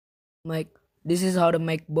Make this is how to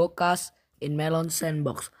make bocas in melon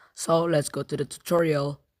sandbox. So let's go to the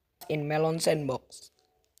tutorial in melon sandbox.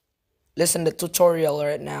 Listen the tutorial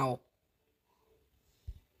right now.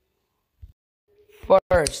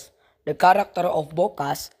 First, the character of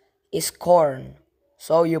bocas is corn.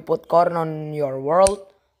 So you put corn on your world.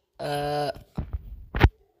 Uh,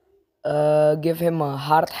 give him a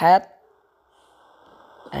hard hat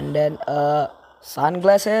and then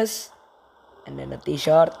sunglasses and then a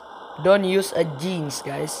t-shirt. Don't use a jeans,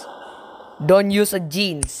 guys. Don't use a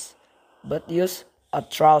jeans, but use a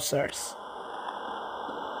trousers.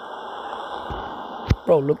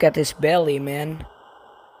 Bro, look at his belly, man.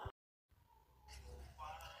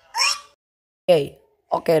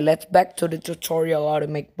 Okay, let's back to the tutorial how to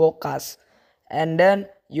make bocas. And then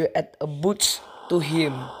you add a boots to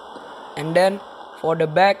him. And then for the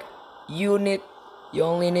back, you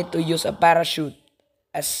only need to use a parachute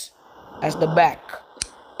as the back.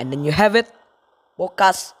 And then you have it,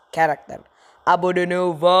 bocas character. Abo the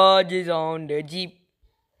Nova is on the jeep.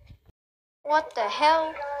 What the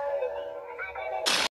hell?